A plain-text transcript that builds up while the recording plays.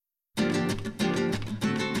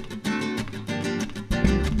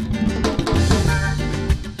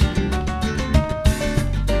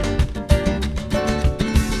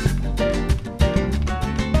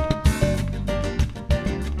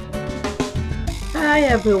Hi,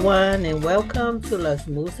 everyone, and welcome to Las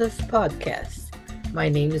Musas podcast. My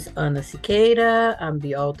name is Ana Siqueira. I'm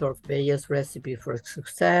the author of Bella's Recipe for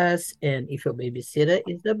Success and If Your Babysitter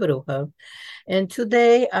is the Bruja. And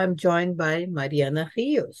today I'm joined by Mariana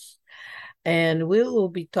Rios, and we will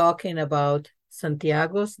be talking about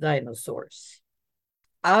Santiago's dinosaurs.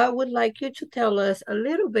 I would like you to tell us a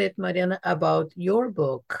little bit, Mariana, about your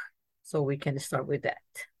book so we can start with that.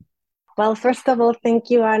 Well, first of all, thank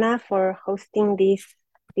you, Anna, for hosting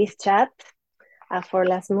this chat for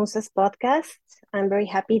Las Musas podcast. I'm very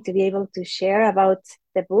happy to be able to share about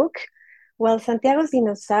the book. Well, Santiago's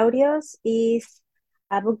Dinosaurios is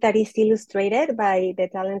a book that is illustrated by the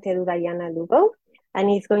talented Diana Lugo,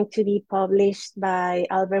 and it's going to be published by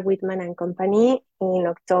Albert Whitman and Company in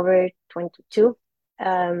October 22,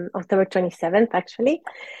 October 27th, actually.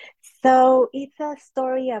 So it's a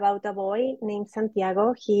story about a boy named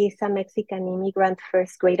Santiago. He is a Mexican immigrant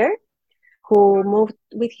first grader who moved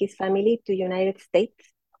with his family to United States,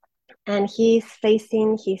 and he's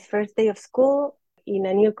facing his first day of school in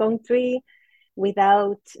a new country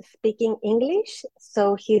without speaking English.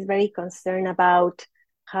 So he's very concerned about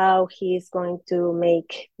how he's going to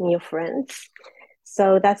make new friends.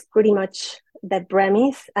 So that's pretty much the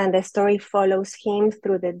premise, and the story follows him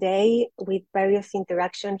through the day with various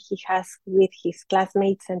interactions he has with his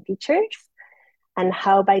classmates and teachers, and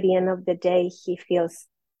how by the end of the day he feels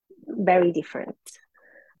very different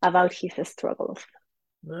about his struggles.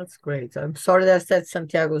 That's great. I'm sorry that I said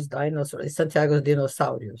Santiago's dinosaur. It's Santiago's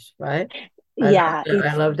dinosaurios, right? I love Yeah,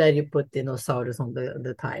 I love that you put dinosaurs on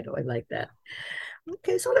the title. I like that.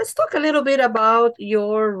 Okay, so let's talk a little bit about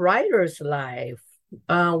your writer's life.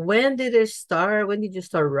 When did it start? When did you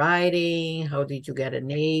start writing? How did you get an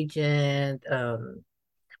agent?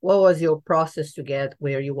 What was your process to get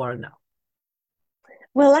where you are now?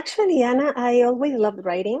 well, actually, Anna, I always loved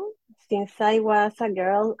writing. Since I was a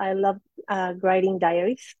girl, I loved writing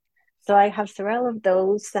diaries. So I have several of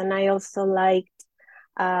those, and I also liked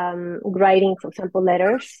writing, for example,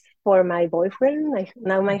 letters for my boyfriend,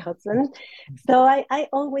 now my husband. So I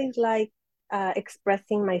always like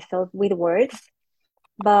expressing myself with words,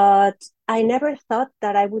 but I never thought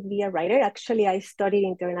that I would be a writer. Actually, I studied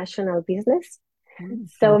international business.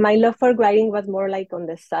 So Mhm. my love for writing was more like on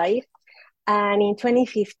the side. And in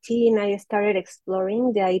 2015, I started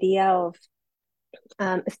exploring the idea of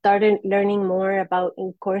started learning more about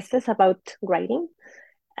in courses about writing.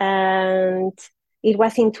 And it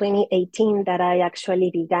was in 2018 that I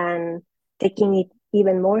actually began taking it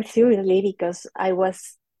even more seriously, because I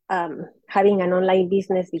was having an online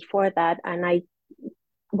business before that. And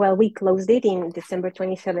we closed it in December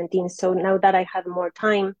 2017. So now that I had more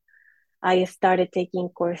time, I started taking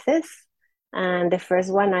courses. And the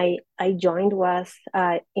first one I joined was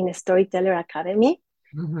in a Storyteller Academy.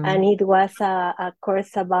 And Mhm. it was a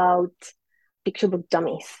course about picture book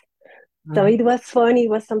dummies. So Mhm. it was fun. It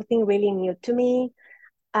was something really new to me.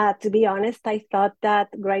 To be honest, I thought that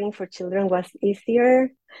writing for children was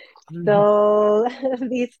easier. Mhm. So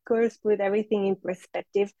this course put everything in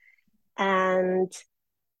perspective. And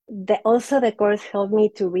also the course helped me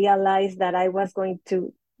to realize that I was going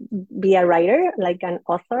to be a writer, like an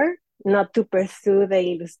author, not to pursue the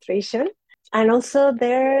illustration. And also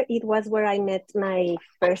there it was where I met my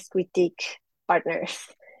first critique partners.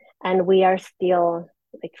 And we are still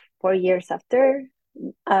like 4 years after,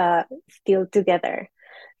 still together.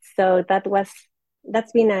 So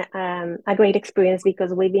that's been a great experience,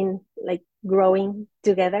 because we've been like growing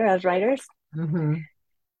together as writers. Mhm.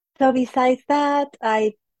 So besides that,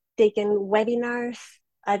 I've taken webinars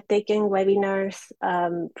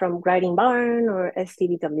from Writing Barn or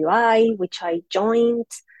SCBWI, which I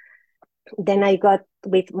joined. Then I got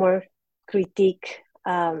with more critique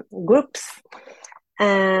groups.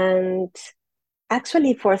 And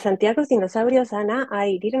actually, for Santiago's Dinosaurios, Ana,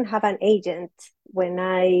 I didn't have an agent when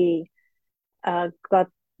I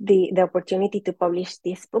got the opportunity to publish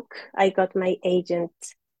this book. I got my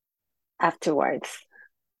agent afterwards.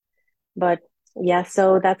 But yeah,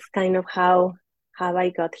 so that's kind of how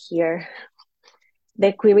I got here.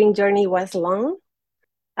 The querying journey was long.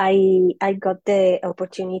 I got the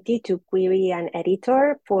opportunity to query an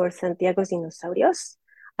editor for Santiago's Dinosaurios,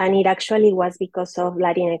 and it actually was because of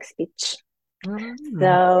Latinx speech. Mhm.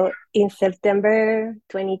 So in September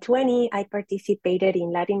 2020, I participated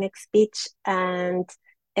in Latinx speech, and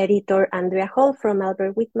editor Andrea Hall from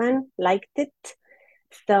Albert Whitman liked it.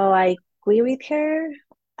 So I queried her.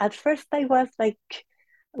 At first, I was like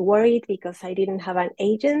worried because I didn't have an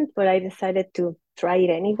agent, but I decided to try it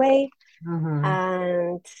anyway. Mhm.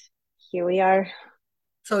 And here we are.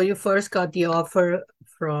 So you first got the offer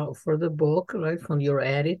for the book, right, from your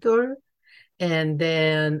editor, And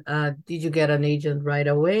then did you get an agent right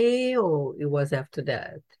away or it was after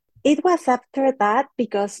that? It was after that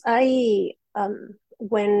because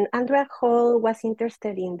when Andrea Hall was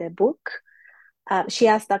interested in the book, she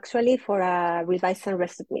asked actually for a revise and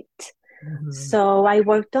resubmit. Mhm. So I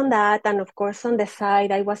worked on that, and of course on the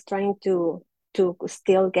side I was trying to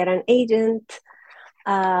still get an agent,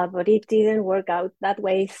 but it didn't work out that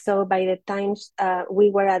way. So by the time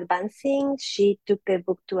we were advancing, she took the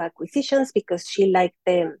book to acquisitions because she liked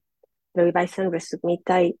the revise and resubmit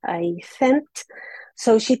I sent.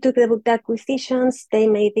 So she took the book to acquisitions. They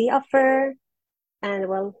made the offer, and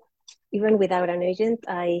well, even without an agent,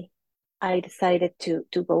 I decided to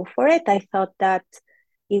go for it. I thought that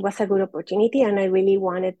it was a good opportunity, and I really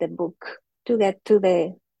wanted the book to get to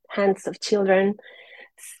the hands of children.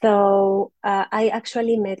 So I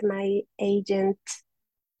actually met my agent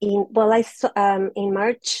in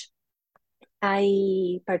March.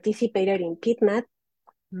 I participated in PITMAT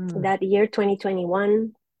Mm, that year,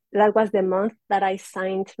 2021. That was the month that I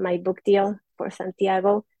signed my book deal for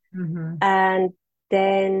Santiago. mhm, And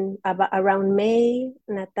then around May,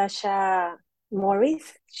 Natasha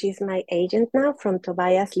Morris, she's my agent now from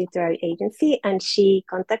Tobias Literary Agency, and she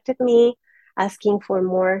contacted me asking for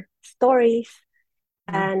more stories.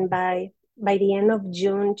 And mhm. by the end of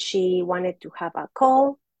June, she wanted to have a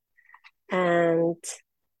call. And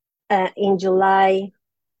in July,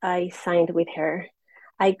 I signed with her.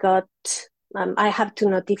 I got, I have to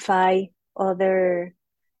notify other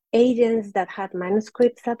agents that had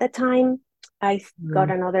manuscripts at the time. I got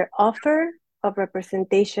Mm. another offer of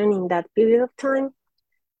representation in that period of time,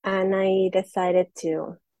 and I decided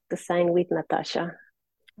to sign with Natasha.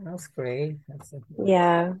 That's great. That's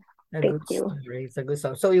Yeah, a thank good you. story. It's a good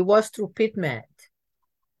story. So it was through Pitmat.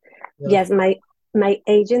 Yes. Yes, my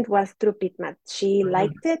agent was through Pitmat. She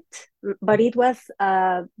liked it, but it was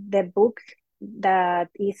the book that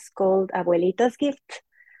is called Abuelita's Gift,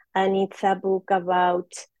 and it's a book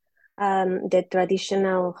about the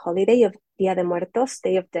traditional holiday of Dia de Muertos,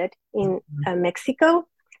 Day of Dead in Mexico.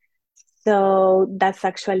 So that's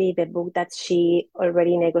actually the book that she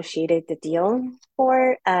already negotiated the deal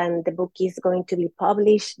for, and the book is going to be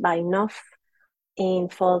published by Knopf in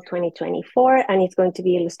fall 2024, and it's going to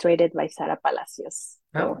be illustrated by Sara Palacios.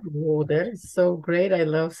 Oh, So oh, that is so great. I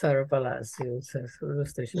love Sarah Palacios as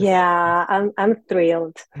illustrations. yeah, I'm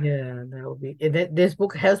thrilled. Yeah, that will be. This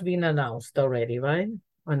book has been announced already, right?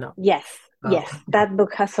 Or no? Yes, Oh, yes, that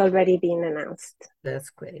book has already been announced. that's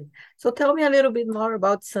great. So tell me a little bit more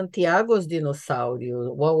about Santiago's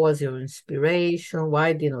Dinosaurio. What was your inspiration?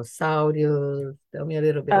 Why dinosaurios? Tell me a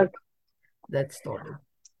little bit Uh, about that story.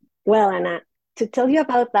 well, Anna, to tell you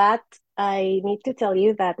about that, I need to tell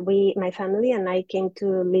you that my family and I came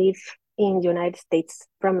to live in the United States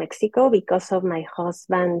from Mexico because of my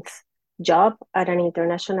husband's job at an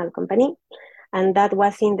international company. And that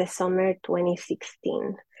was in the summer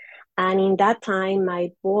 2016. And in that time,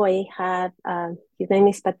 my boy had, his name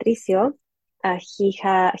is Patricio.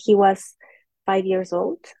 He was 5 years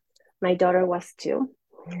old. My daughter was 2.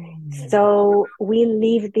 Mm. So we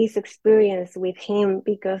lived this experience with him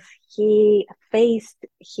because he faced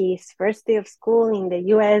his first day of school in the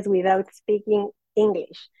US without speaking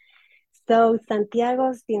English. So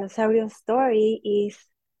Santiago's Dinosaurio story is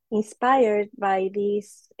inspired by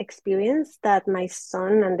this experience that my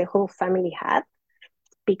son and the whole family had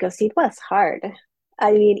because it was hard.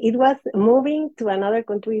 I mean, it was moving to another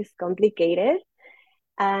country is complicated,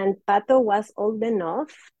 and Pato was old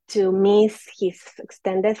enough to miss his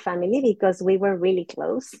extended family because we were really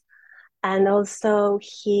close. And also,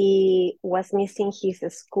 he was missing his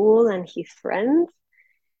school and his friends.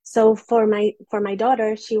 So for my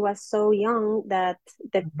daughter, she was so young that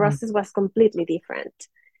the Mhm. process was completely different.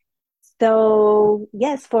 So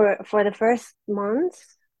yes, for the first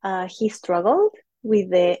months, he struggled with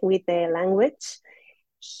the language.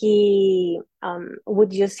 He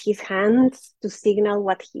would use his hands to signal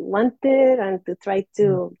what he wanted and to try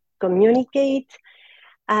to communicate.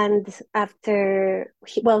 And after,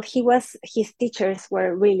 his teachers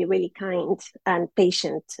were really, really kind and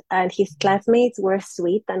patient, and his classmates were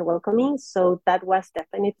sweet and welcoming. So that was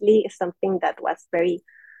definitely something that was very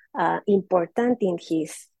important in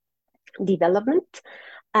his development.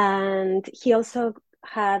 And he also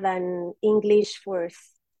had an English for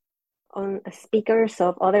on speakers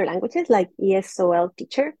of other languages, like ESOL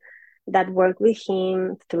teacher that worked with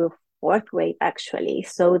him through fourth grade, actually.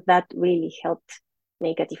 So that really helped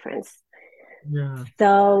make a difference. Yeah.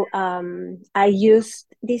 So I used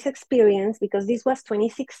this experience because this was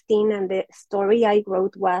 2016 and the story I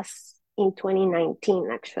wrote was in 2019,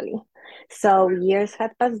 actually. So years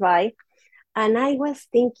had passed by, And I was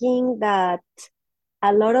thinking that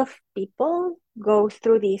a lot of people go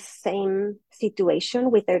through this same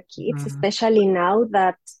situation with their kids, Mhm. especially now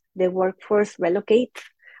that the workforce relocates.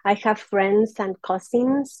 I have friends and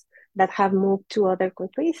cousins that have moved to other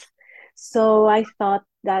countries. So I thought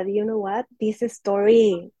that, you know what, this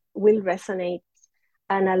story will resonate.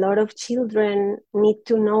 And a lot of children need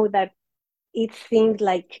to know that it seems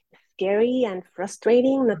like scary and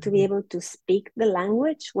frustrating not to be able to speak the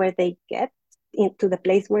language where they get into the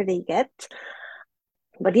place where they get,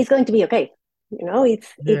 but it's going to be okay. You know, Yeah.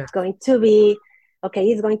 it's going to be okay.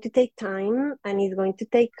 It's going to take time and it's going to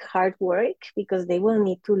take hard work because they will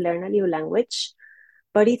need to learn a new language,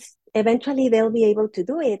 but it's eventually they'll be able to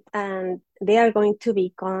do it and they are going to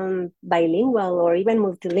become bilingual or even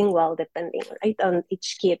multilingual depending, right, on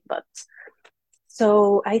each kid. But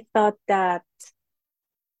so I thought that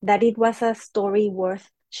it was a story worth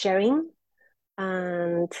sharing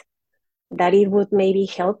and that it would maybe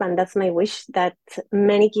help. And that's my wish, that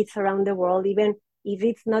many kids around the world, even if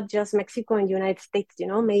it's not just Mexico and United States, you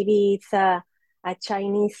know, maybe it's a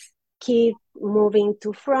Chinese kid moving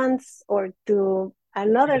to France or to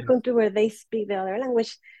another Yes. country where they speak the other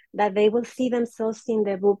language, that they will see themselves in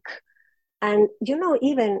the book. And, you know,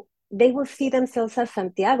 even they will see themselves as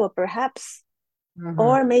Santiago, perhaps, Mhm.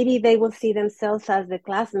 or maybe they will see themselves as the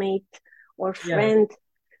classmate or Yes. friend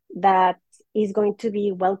that is going to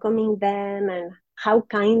be welcoming them, and how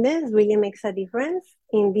kindness really makes a difference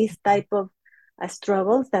in this type of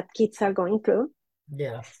struggles that kids are going through.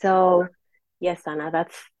 Yeah. So yes, Anna,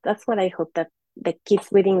 that's what I hope that the kids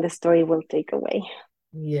reading the story will take away.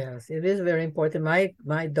 Yes, it is very important.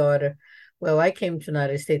 My daughter, well, I came to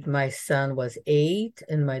United States. My son was 8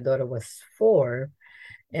 and my daughter was 4.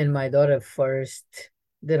 And my daughter first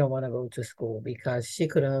didn't want to go to school because she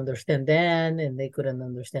couldn't understand them and they couldn't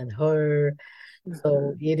understand her.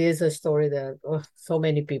 So Mhm. it is a story that so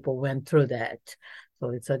many people went through that. So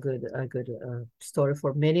it's a good story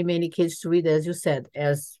for many many kids to read, as you said,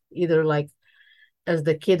 as either like as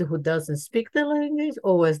the kid who doesn't speak the language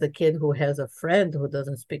or as the kid who has a friend who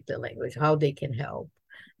doesn't speak the language, how they can help.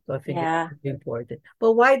 So I think it's Yeah. really important.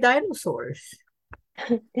 But why dinosaurs?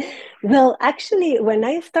 Well, actually, when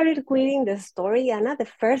I started reading the story, Anna, the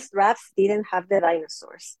first drafts didn't have the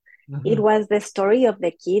dinosaurs. It Mhm. was the story of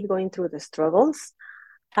the kid going through the struggles.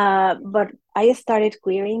 But I started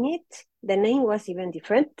querying it. The name was even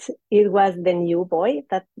different. It was The New Boy.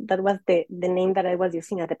 That was the name that I was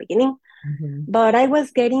using at the beginning. Mhm. But I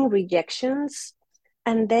was getting rejections.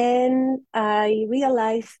 And then I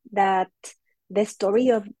realized that the story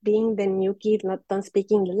of being the new kid, not done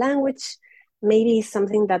speaking the language, maybe is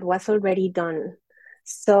something that was already done.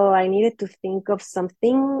 So I needed to think of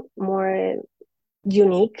something more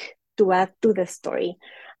unique to add to the story.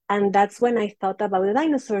 And that's when I thought about the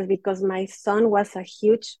dinosaurs, because my son was a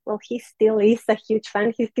huge, well, he still is a huge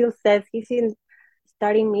fan. He still says he's in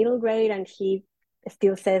starting middle grade and he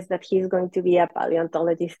still says that he's going to be a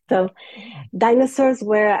paleontologist. So dinosaurs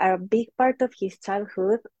were a big part of his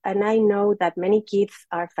childhood. And I know that many kids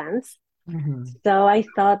are fans. Mhm. So I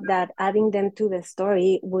thought that adding them to the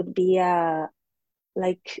story would be a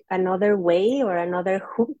like another way or another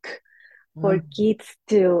hook for Mhm. kids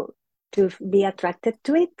to be attracted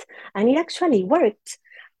to it, and it actually worked.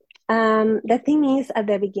 The thing is, at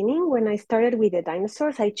the beginning, when I started with the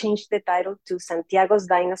dinosaurs, I changed the title to Santiago's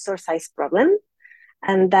Dinosaur Size Problem,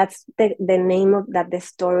 and that's the name of that the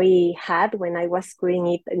story had when I was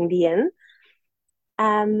screening it in the end.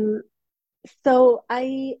 Um, so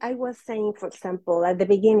I was saying, for example, at the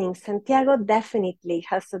beginning, Santiago definitely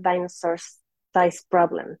has a dinosaur size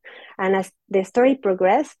problem. And as the story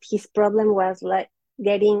progressed, his problem was like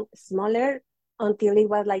getting smaller until it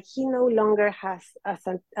was like he no longer has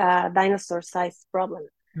a dinosaur size problem.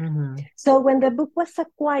 Mhm. So when the book was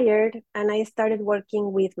acquired and I started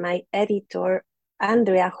working with my editor,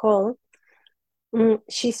 Andrea Hall,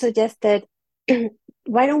 she suggested,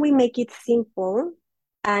 why don't we make it simple?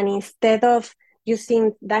 And instead of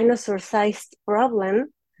using dinosaur sized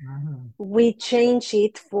problem, Mhm. we change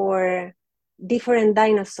it for different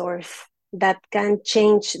dinosaurs that can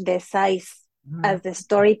change the size as Mhm. the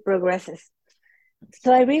story progresses.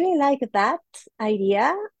 So I really like that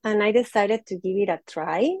idea and I decided to give it a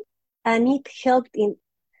try. And it helped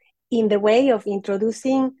in the way of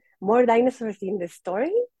introducing more dinosaurs in the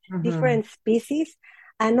story, Mhm. different species,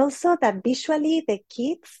 and also that visually the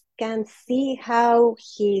kids can see how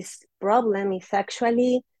his problem is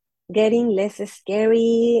actually getting less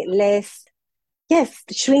scary, less, yes,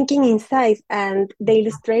 shrinking in size. And the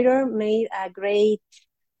illustrator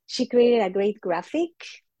she created a great graphic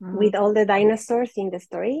Mhm. with all the dinosaurs in the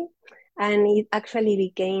story. and it actually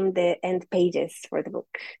became the end pages for the book.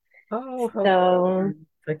 Oh, how So fun.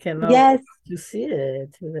 I cannot yes, wait to see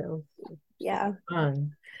it. So yeah.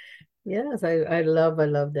 fun. Yes, I love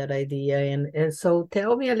that idea. And so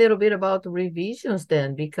tell me a little bit about revisions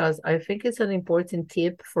then, because I think it's an important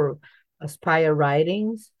tip for aspire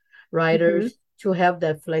Mm-hmm. writers to have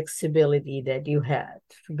that flexibility that you had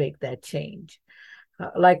to make that change.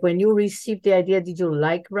 Like when you received the idea, did you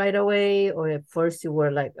like right away, or at first you were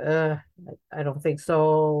like, I don't think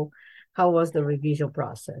so. How was the revision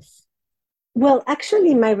process? Well,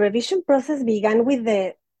 actually, my revision process began with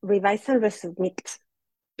the revise and resubmit,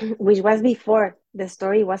 which was before the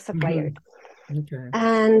story was acquired. Mhm. Okay.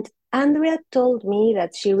 And Andrea told me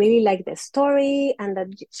that she really liked the story and that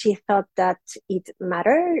she thought that it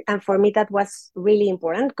mattered. And for me, that was really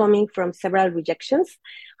important, coming from several rejections,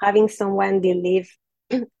 having someone believe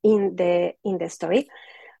in the story.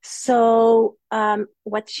 So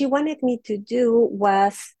what she wanted me to do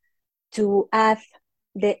was to add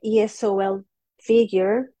the ESOL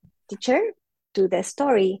figure teacher to the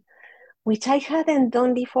story, which I hadn't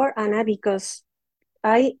done before, Anna, because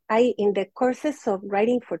I in the courses of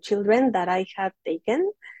writing for children that I had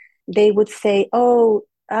taken, they would say, "Oh,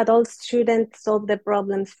 adults shouldn't solve the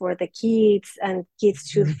problems for the kids, and kids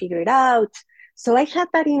should Mhm. figure it out." So I had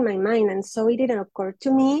that in my mind, and so it didn't occur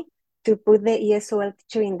to me to put the ESOL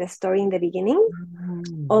teacher in the story in the beginning.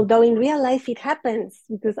 Mhm. Although in real life it happens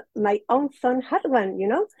because my own son had one, you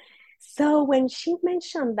know. So when she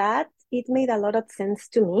mentioned that, it made a lot of sense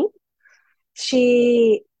to me.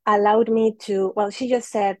 She allowed me to, well, she just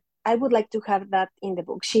said, I would like to have that in the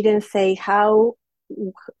book. She didn't say how,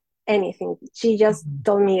 anything. She just Mhm.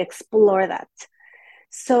 told me explore that.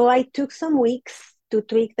 So I took some weeks to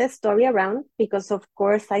tweak the story around because, of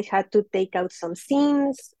course, I had to take out some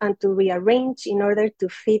scenes and to rearrange in order to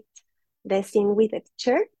fit the scene with the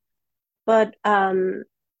teacher. But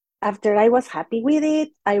after I was happy with it,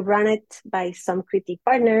 I ran it by some critic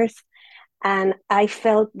partners and I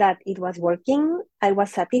felt that it was working. I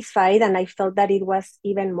was satisfied and I felt that it was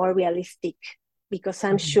even more realistic because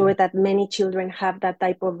I'm sure Mhm. that many children have that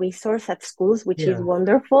type of resource at schools, which is Yeah.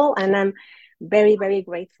 wonderful. And I'm very, very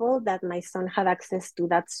grateful that my son had access to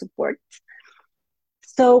that support.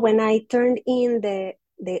 So when I turned in the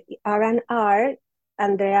R&R,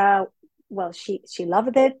 Andrea, well, she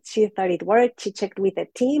loved it. She thought it worked. She checked with the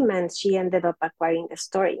team, and she ended up acquiring the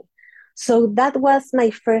story. So that was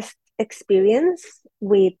my first experience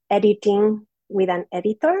with editing with an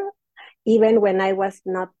editor, even when I was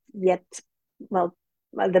not yet well.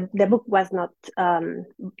 Well, the book was not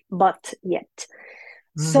bought yet.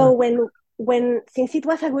 So Mhm. when since it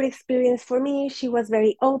was a good experience for me, she was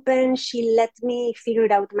very open. She let me figure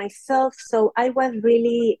it out myself. So I was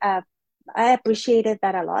really I appreciated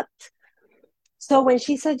that a lot. So when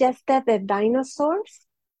she suggested the dinosaurs,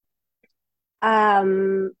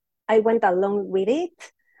 um, I went along with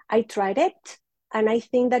it. I tried it, and I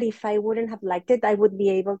think that if I wouldn't have liked it, I would be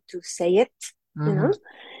able to say it. You Mhm.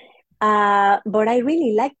 know, but I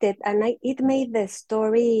really liked it, and it made the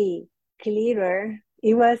story clearer.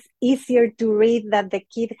 It was easier to read that the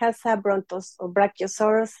kid has a brontos or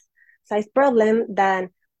brachiosaurus size problem than,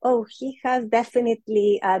 oh, he has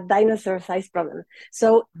definitely a dinosaur size problem.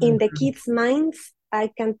 So in the Mhm. kids' minds, I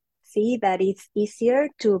can see that it's easier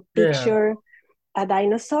to Yeah. picture a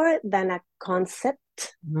dinosaur than a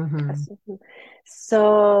concept. Mhm.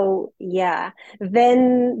 So yeah,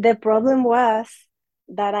 then the problem was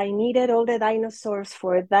that I needed all the dinosaurs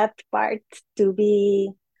for that part to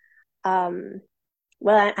be um,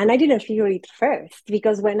 well, and I didn't figure it first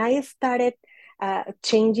because when I started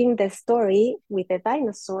changing the story with the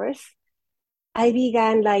dinosaurs, I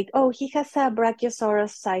began like, oh, he has a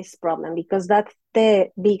brachiosaurus size problem because that's the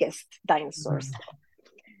biggest dinosaurs. Mhm.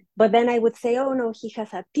 But then I would say, oh no, he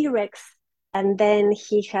has a T-Rex, and then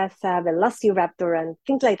he has a Velociraptor and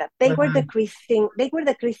things like that. Mhm. They were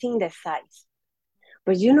decreasing the size.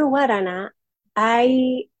 But you know what, Anna?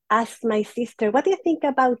 I asked my sister, what do you think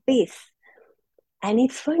about this? And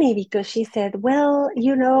it's funny because she said, well,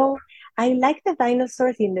 I like the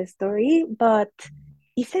dinosaurs in the story, but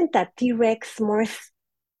isn't a T-Rex more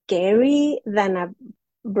scary than a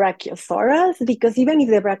Brachiosaurus? Because even if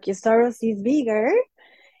the Brachiosaurus is bigger,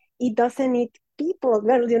 it doesn't eat people.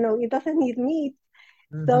 Well, it doesn't eat meat.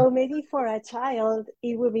 Mhm. So maybe for a child,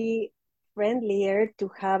 it would be friendlier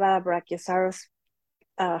to have a Brachiosaurus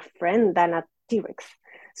friend than a T-Rex.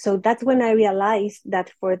 So that's when I realized that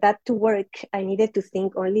for that to work, I needed to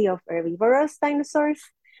think only of herbivorous dinosaurs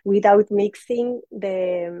without mixing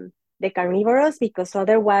the carnivorous, because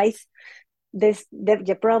otherwise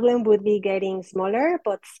the problem would be getting smaller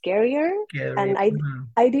but scarier. Scary. And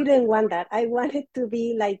I didn't want that. I wanted to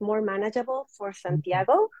be like more manageable for Mhm.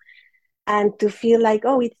 Santiago and to feel like,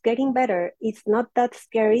 oh, it's getting better. It's not that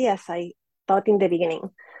scary as I thought in the beginning.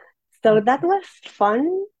 So that was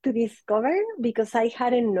fun to discover because I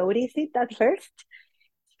hadn't noticed it at first.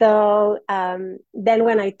 So then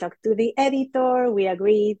when I talked to the editor, we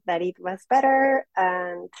agreed that it was better.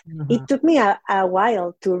 And Mhm. it took me a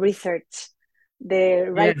while to research the Yeah.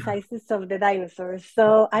 right sizes of the dinosaurs.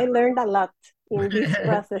 So I learned a lot in this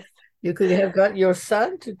process. You could have got your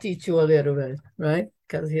son to teach you a little bit, right?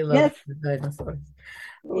 Because he loves Yes, the dinosaurs.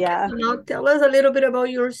 Okay, yeah. so now tell us a little bit about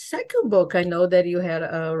your second book. I know that you had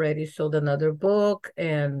already sold another book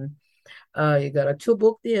and you got a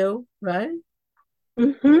two-book deal, right?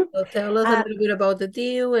 Hmm. So tell us a little bit about the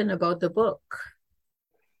deal and about the book.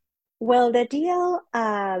 Well, the deal,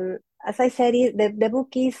 as I said, the book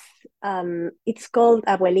is it's called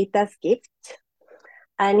Abuelita's Gift,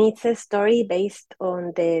 and it's a story based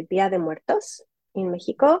on the Dia de Muertos in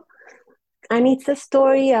Mexico. And it's a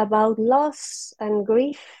story about loss and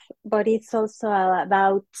grief, but it's also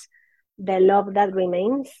about the love that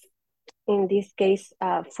remains, in this case,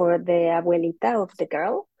 for the abuelita of the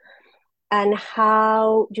girl, and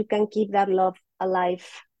how you can keep that love alive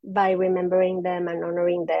by remembering them and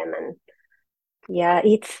honoring them. And yeah,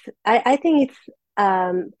 I think it's,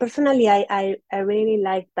 personally, I really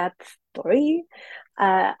like that story.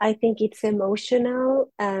 I think it's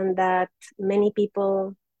emotional and that many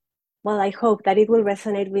people, well, I hope that it will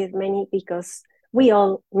resonate with many because we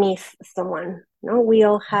all miss someone. No, we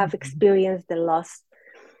all have Mhm. experienced the loss.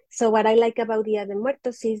 So what I like about Dia de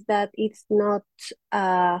Muertos is that it's not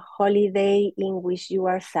a holiday in which you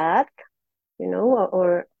are sad,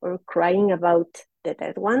 or crying about the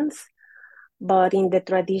dead ones, but in the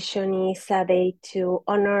tradition is a day to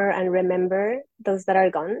honor and remember those that are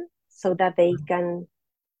gone, so that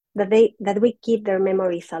we keep their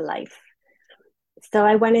memories alive. So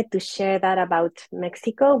I wanted to share that about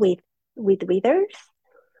Mexico with readers,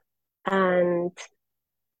 and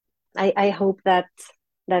I hope that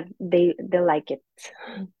they like it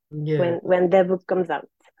Yeah. when the book comes out.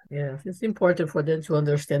 Yes, it's important for them to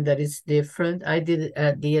understand that it's different. I did it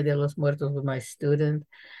at Dia de los Muertos with my student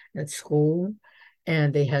at school,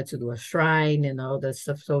 and they had to do a shrine and all that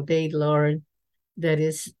stuff. So they learned that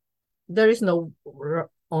there is no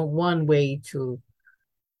on one way to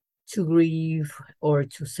grieve or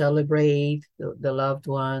to celebrate the loved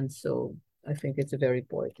ones. So I think it's very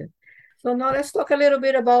important. So now let's talk a little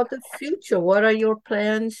bit about the future. What are your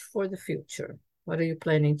plans for the future? What are you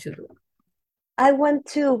planning to do? I want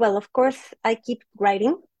to, well, of course, I keep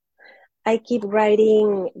writing. I keep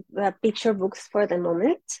writing picture books for the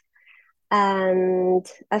moment. And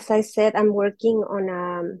as I said, I'm working on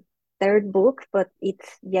a third book, but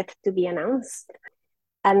it's yet to be announced.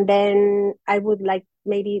 And then I would like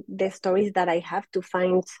maybe the stories that I have to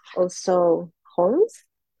find also homes.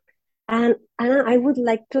 And I would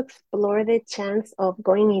like to explore the chance of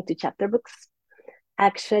going into chapter books.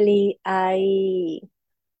 Actually, I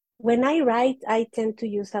when I write, I tend to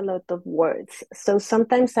use a lot of words. So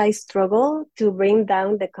sometimes I struggle to bring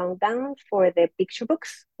down the countdown for the picture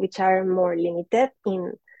books, which are more limited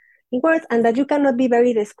in words, and that you cannot be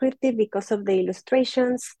very descriptive because of the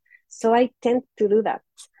illustrations. So I tend to do that.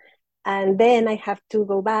 And then I have to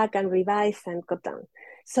go back and revise and cut down.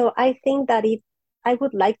 So I think that if I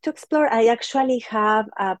would like to explore, I actually have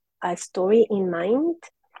a story in mind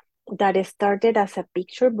that started as a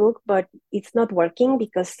picture book, but it's not working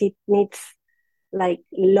because it needs like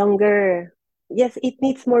longer. Yes, it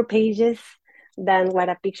needs more pages than what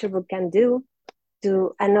a picture book can do.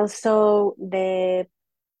 And also the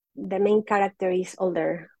main character is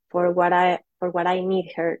older for what I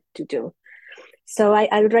need her to do. So I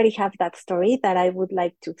already have that story that I would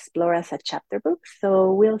like to explore as a chapter book.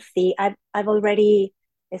 So we'll see. I've already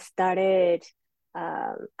started.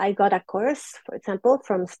 I got a course, for example,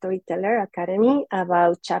 from Storyteller Academy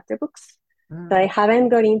about chapter books. So I Mm, haven't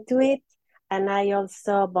got into it, and I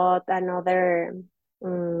also bought another.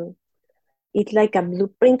 Um, it's like a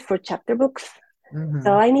blueprint for chapter books.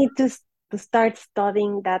 So mhm. I need to start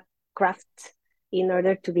studying that craft in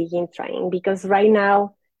order to begin trying, because right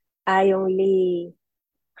now I only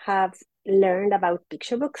have learned about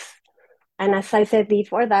picture books. And as I said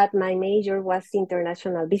before that, my major was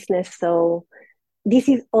international business. So this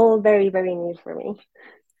is all very, very new for me.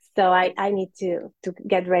 So I need to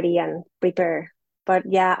get ready and prepare. But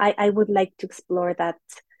yeah, I would like to explore that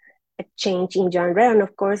a change in genre. And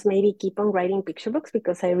of course, maybe keep on writing picture books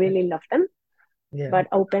because I really love them, Yeah. but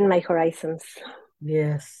open my horizons.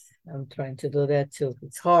 Yes, I'm trying to do that too.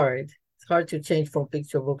 It's hard. It's hard to change from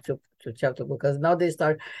picture book to chapter book because now they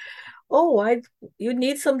start, oh, you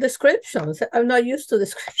need some descriptions. I'm not used to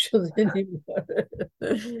descriptions anymore.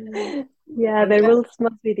 Yeah, But the yeah, rules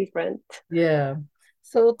must be different. yeah.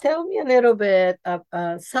 So tell me a little bit of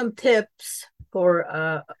some tips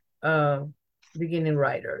for beginning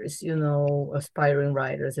writers, aspiring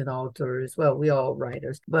writers and authors. Well, we all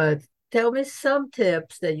writers, but tell me some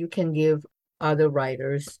tips that you can give other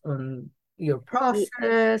writers on your Ye-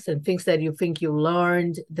 process and things that you think you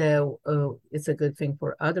learned that it's a good thing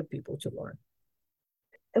for other people to learn.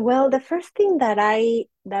 Well, the first thing that I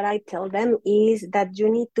tell them is that you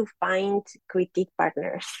need to find critique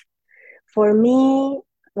partners. For me,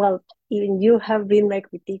 well, even you have been my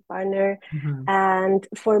critique partner, Mhm. and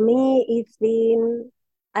for me, it's been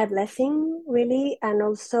a blessing, really, and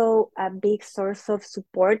also a big source of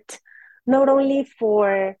support, not only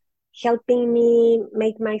for helping me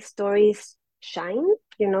make my stories shine.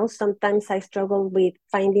 Sometimes I struggle with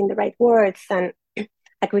finding the right words, and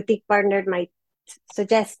a critique partner might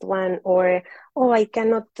suggest one, or, oh, I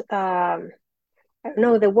cannot. I don't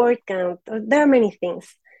know, the word count. There are many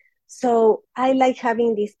things. So I like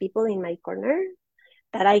having these people in my corner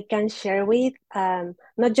that I can share with,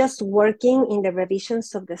 not just working in the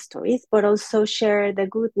revisions of the stories, but also share the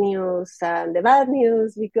good news and the bad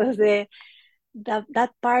news, because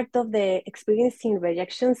that part of the experiencing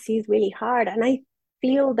rejections is really hard. And I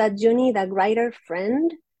feel that you need a writer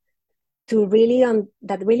friend to really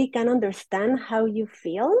that really can understand how you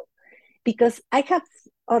feel, because I have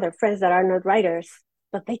other friends that are not writers,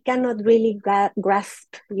 but they cannot really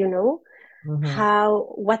grasp, Mhm.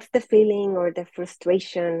 how what's the feeling or the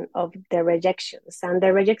frustration of the rejections, and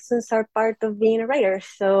the rejections are part of being a writer.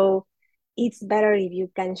 So it's better if you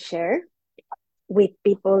can share with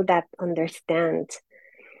people that understand.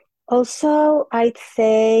 Also, I'd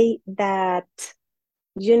say that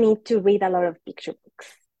you need to read a lot of picture books.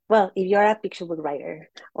 Well, if you're a picture book writer,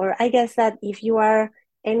 or I guess that if you are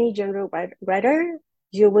any genre writer,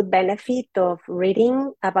 you would benefit of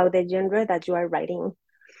reading about the genre that you are writing.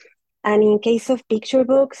 And in case of picture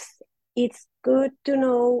books, it's good to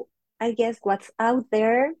know, I guess, what's out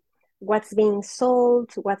there, what's being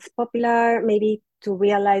sold, what's popular, maybe to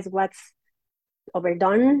realize what's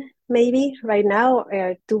overdone, maybe right now,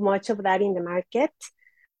 too much of that in the market.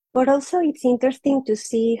 But also, it's interesting to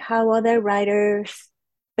see how other writers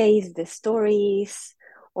pace the stories,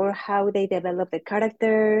 or how they develop the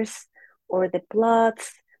characters or the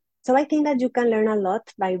plots. So I think that you can learn a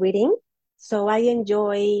lot by reading. So I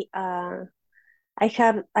enjoy. I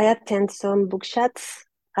attend some book chats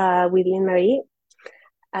with Lynn Marie.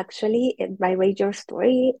 Actually, by Rate Your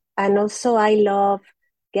Story, and also I love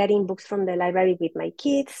getting books from the library with my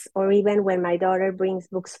kids, or even when my daughter brings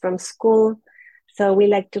books from school. So we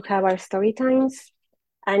like to have our story times,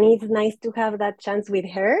 and it's nice to have that chance with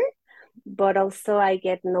her. But also, I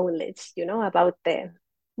get knowledge, about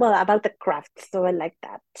the craft. So I like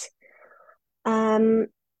that. Um,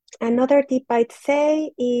 Another tip I'd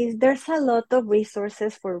say is there's a lot of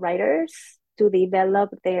resources for writers to develop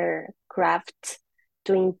their craft,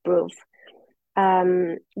 to improve.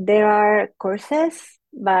 There are courses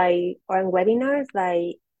or webinars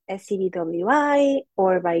by SCBWI,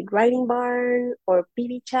 or by Writing Barn, or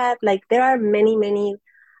PV Chat. Like, there are many, many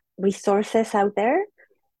resources out there,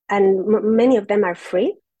 and many of them are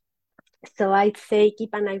free. So I'd say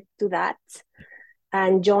keep an eye to that,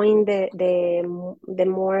 and join the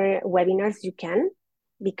more webinars you can,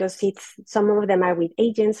 because it's some of them are with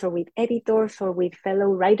agents, or with editors, or with fellow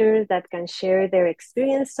writers that can share their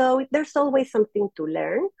experience. So there's always something to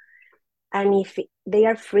learn, and if they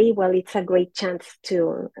are free, well, it's a great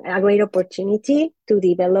opportunity to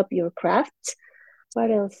develop your craft.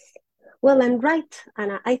 What else? Well, and write.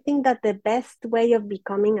 And I think that the best way of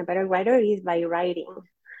becoming a better writer is by writing,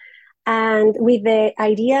 and with the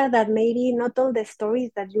idea that maybe not all the stories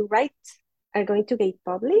that you write are going to get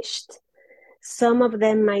published. Some of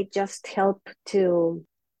them might just help to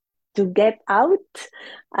get out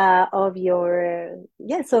of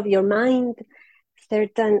your mind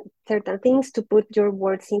certain things, to put your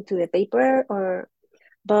words into the paper. Or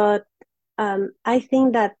but I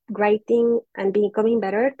think that writing and becoming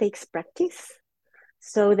better takes practice.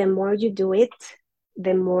 So the more you do it,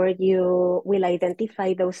 the more you will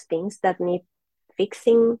identify those things that need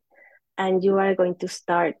fixing, and you are going to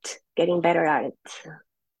start getting better at it.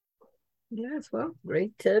 Yes, well,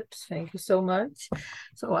 great tips. Thank you so much.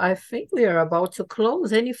 So I think we are about to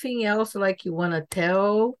close. Anything else like you want to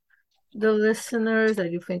tell the listeners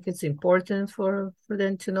that you think it's important for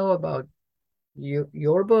them to know about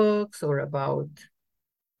your books or about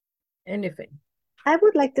anything? I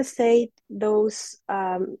would like to say those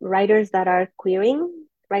writers that are queering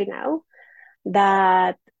right now,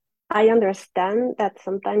 that I understand that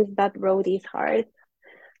sometimes that road is hard,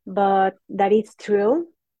 but that it's true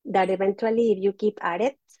that eventually, if you keep at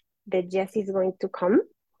it, the yes is going to come,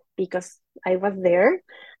 because I was there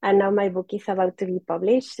and now my book is about to be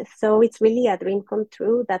published. So it's really a dream come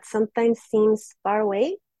true that sometimes seems far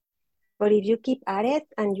away, but if you keep at it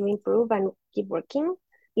and you improve and keep working,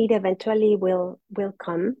 it eventually will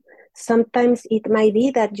come. Sometimes it might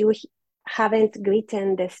be that you haven't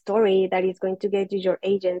written the story that is going to get you your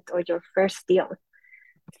agent or your first deal.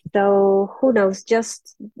 So who knows?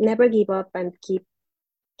 Just never give up and keep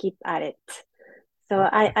at it. So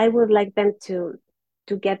I would like them to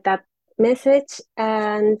get that message.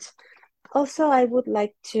 And also I would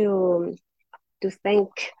like to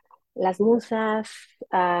thank Las Musas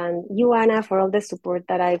and you, Ana, for all the support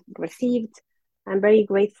that I've received. I'm very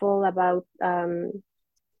grateful about,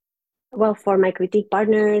 well, for my critique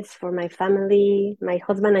partners, for my family, my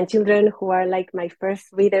husband and children, who are like my first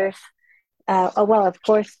readers. Oh, well, of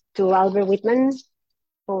course, to Albert Whitman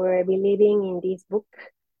for believing in this book,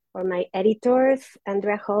 for my editors,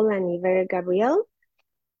 Andrea Hall and Iver Gabriel,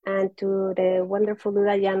 and to the wonderful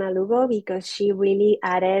Diana Lugo, because she really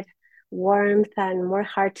added warmth and more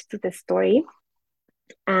heart to the story.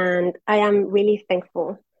 And I am really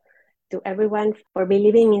thankful to everyone for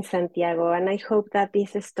believing in Santiago. And I hope that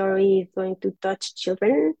this story is going to touch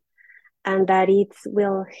children and that it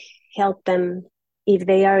will help them if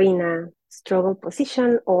they are in a struggle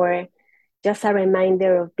position, or just a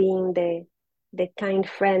reminder of being the kind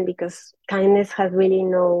friend, because kindness has really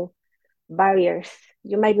no barriers.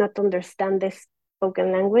 You might not understand the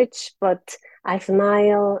spoken language, but a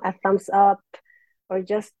smile, a thumbs up, or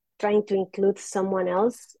just trying to include someone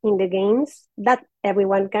else in the games, that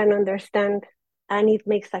everyone can understand. And it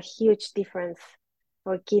makes a huge difference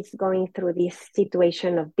for kids going through this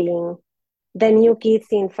situation of being the new kids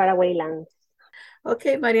in faraway lands.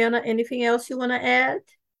 Okay, Mariana, anything else you want to add?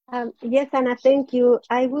 Yes, Anna, thank you.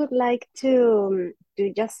 I would like to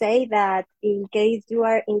just say that in case you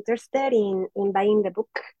are interested in buying the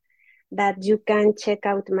book, that you can check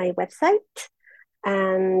out my website,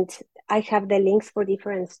 and I have the links for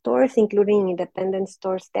different stores, including independent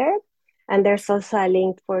stores there. And there's also a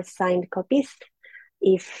link for signed copies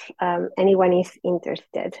if anyone is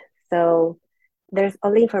interested. So there's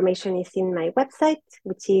all the information is in my website,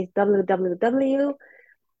 which is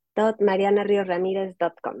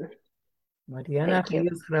www.marianariosramirez.com. Mariana Thank you.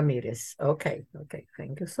 Rios Ramirez. Okay, okay.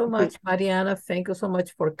 Thank you so much, Mariana. Thank you so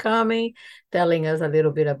much for coming, telling us a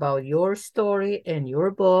little bit about your story and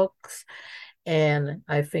your books. And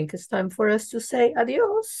I think it's time for us to say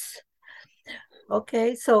adios.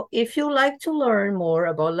 Okay, so if you like to learn more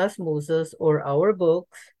about Las Musas or our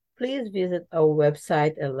books, please visit our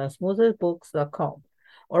website at lasmusasbooks.com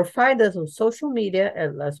or find us on social media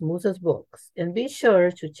at Las Musas Books. And be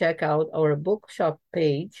sure to check out our bookshop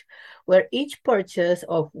page, where each purchase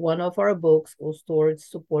of one of our books goes towards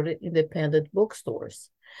supported independent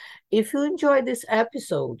bookstores. If you enjoyed this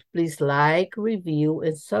episode, please like, review,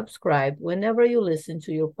 and subscribe whenever you listen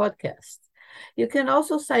to your podcast. You can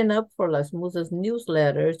also sign up for Las Musas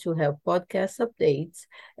newsletter to have podcast updates,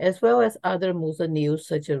 as well as other Musa news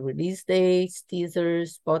such as release dates,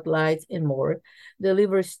 teasers, spotlights, and more,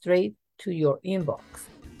 delivered straight to your inbox.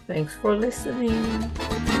 Thanks for listening.